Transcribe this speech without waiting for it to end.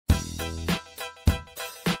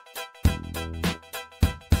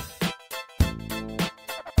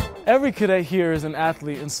Every cadet here is an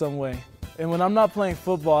athlete in some way. And when I'm not playing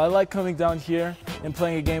football, I like coming down here and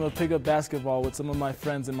playing a game of pickup basketball with some of my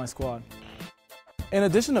friends in my squad. In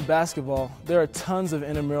addition to basketball, there are tons of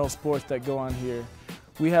intramural sports that go on here.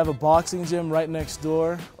 We have a boxing gym right next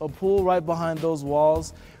door, a pool right behind those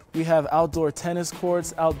walls. We have outdoor tennis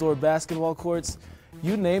courts, outdoor basketball courts.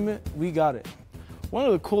 You name it, we got it. One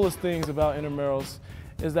of the coolest things about intramurals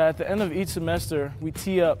is that at the end of each semester, we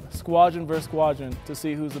tee up squadron versus squadron to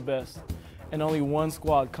see who's the best. And only one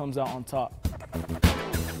squad comes out on top.